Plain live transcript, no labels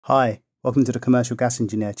Hi, welcome to the Commercial Gas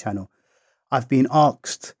Engineer channel. I've been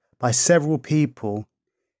asked by several people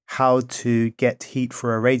how to get heat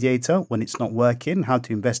for a radiator when it's not working, how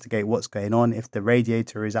to investigate what's going on if the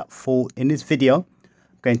radiator is at fault. In this video,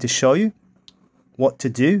 I'm going to show you what to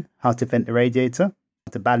do, how to vent the radiator,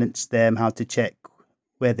 how to balance them, how to check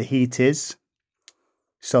where the heat is.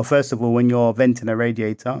 So first of all, when you're venting a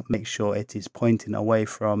radiator, make sure it is pointing away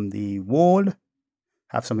from the wall.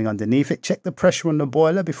 Have something underneath it. Check the pressure on the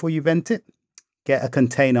boiler before you vent it. Get a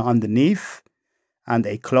container underneath and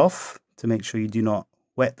a cloth to make sure you do not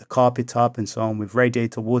wet the carpet up and so on with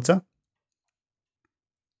radiator water.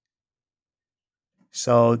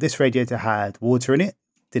 So this radiator had water in it,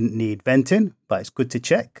 didn't need venting, but it's good to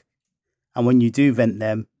check. And when you do vent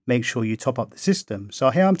them, make sure you top up the system. So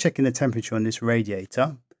here I'm checking the temperature on this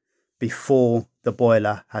radiator before the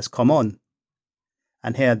boiler has come on.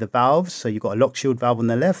 And here are the valves. So you've got a lock shield valve on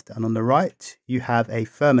the left, and on the right you have a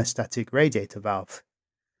thermostatic radiator valve.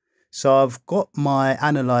 So I've got my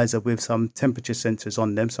analyzer with some temperature sensors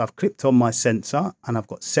on them. So I've clipped on my sensor and I've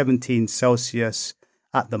got 17 Celsius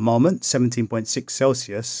at the moment, 17.6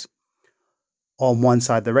 Celsius on one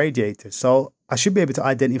side of the radiator. So I should be able to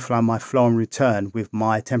identify my flow and return with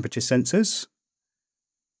my temperature sensors,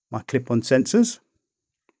 my clip-on sensors.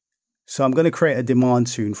 So I'm going to create a demand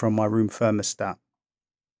soon from my room thermostat.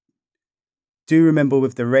 Do remember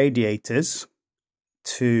with the radiators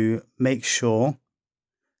to make sure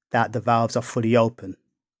that the valves are fully open.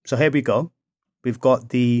 So here we go. We've got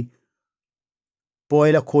the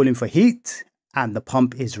boiler calling for heat and the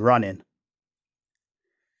pump is running.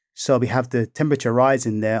 So we have the temperature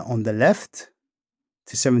rising there on the left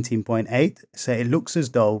to 17.8. So it looks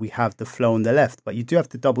as though we have the flow on the left, but you do have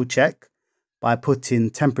to double check by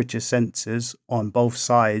putting temperature sensors on both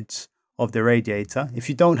sides of the radiator. If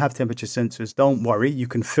you don't have temperature sensors, don't worry, you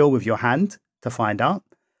can feel with your hand to find out.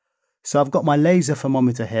 So I've got my laser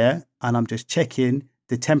thermometer here and I'm just checking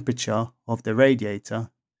the temperature of the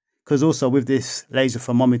radiator, because also with this laser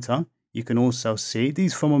thermometer you can also see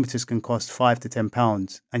these thermometers can cost £5 to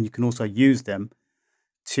 £10, and you can also use them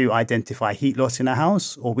to identify heat loss in a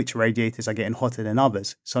house or which radiators are getting hotter than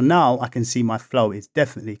others. So now I can see my flow is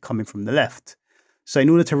definitely coming from the left. So in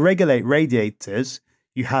order to regulate radiators,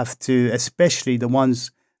 you have to, especially the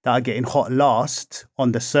ones that are getting hot last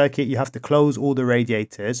on the circuit, you have to close all the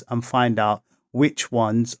radiators and find out which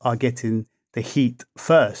ones are getting the heat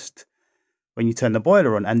first when you turn the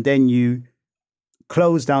boiler on. And then you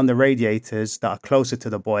close down the radiators that are closer to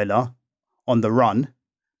the boiler on the run,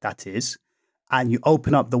 that is, and you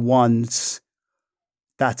open up the ones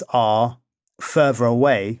that are further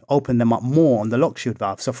away, open them up more on the lock shield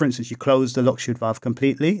valve. So for instance, you close the lock shield valve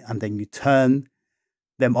completely and then you turn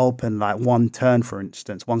them open like one turn, for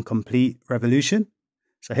instance, one complete revolution.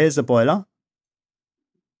 So here's the boiler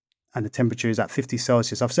and the temperature is at 50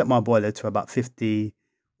 Celsius. I've set my boiler to about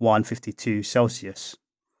 51, 52 Celsius.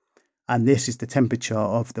 And this is the temperature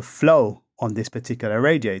of the flow on this particular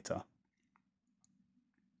radiator.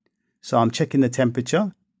 So I'm checking the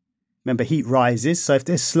temperature. Remember, heat rises. So if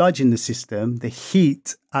there's sludge in the system, the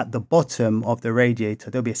heat at the bottom of the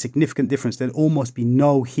radiator, there'll be a significant difference. There'll almost be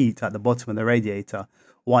no heat at the bottom of the radiator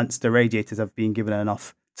once the radiators have been given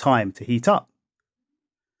enough time to heat up.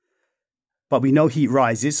 But we know heat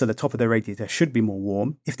rises, so the top of the radiator should be more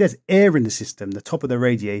warm. If there's air in the system, the top of the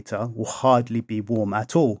radiator will hardly be warm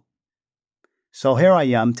at all. So here I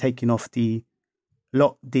am taking off the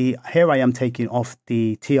TRV,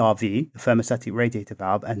 the thermostatic radiator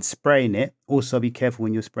valve, and spraying it. Also be careful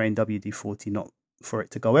when you're spraying WD-40 not for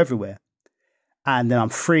it to go everywhere. And then I'm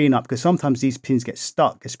freeing up, because sometimes these pins get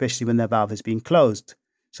stuck, especially when the valve has been closed.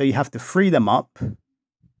 So you have to free them up.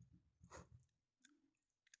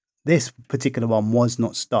 This particular one was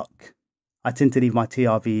not stuck. I tend to leave my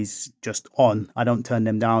TRVs just on. I don't turn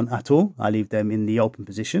them down at all. I leave them in the open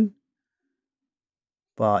position.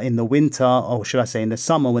 But in the winter, or should I say in the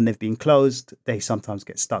summer when they've been closed, they sometimes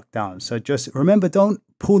get stuck down. So just remember, don't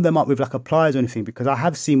pull them up with like a pliers or anything, because I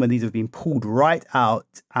have seen when these have been pulled right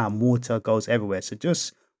out and water goes everywhere. So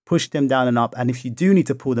just push them down and up. And if you do need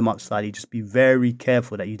to pull them up slightly, just be very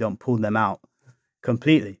careful that you don't pull them out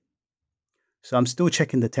completely. So I'm still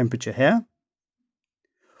checking the temperature here.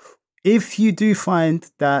 If you do find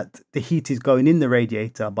that the heat is going in the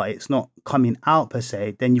radiator, but it's not coming out per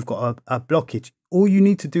se, then you've got a blockage. All you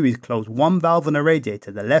need to do is close one valve on a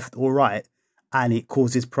radiator, the left or right, and it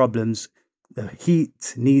causes problems. The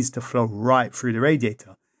heat needs to flow right through the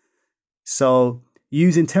radiator. So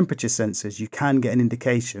using temperature sensors, you can get an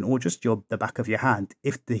indication, or just the back of your hand,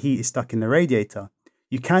 if the heat is stuck in the radiator.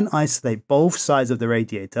 You can isolate both sides of the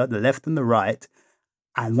radiator, the left and the right,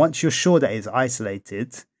 and once you're sure that it's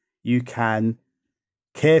isolated, you can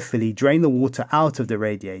carefully drain the water out of the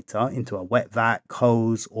radiator into a wet vac,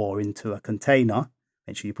 hose, or into a container.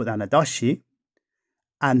 Make sure you put down a dust sheet,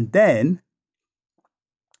 and then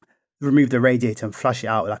remove the radiator and flush it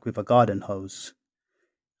out like with a garden hose.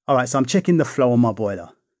 All right, so I'm checking the flow on my boiler.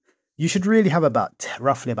 You should really have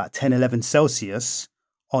roughly about 10-11 Celsius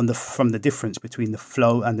from the difference between the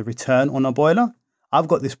flow and the return on a boiler. I've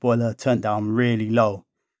got this boiler turned down really low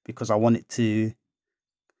because I want it to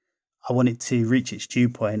reach its dew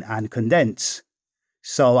point and condense.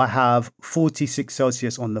 So I have 46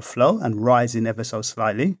 Celsius on the flow and rising ever so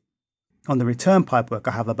slightly. On the return pipework,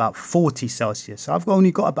 I have about 40 Celsius. So I've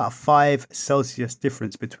only got about 5 Celsius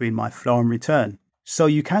difference between my flow and return. So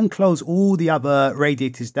you can close all the other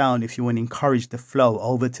radiators down if you want to encourage the flow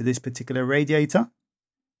over to this particular radiator.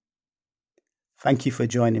 Thank you for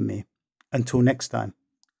joining me. Until next time.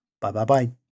 Bye bye bye.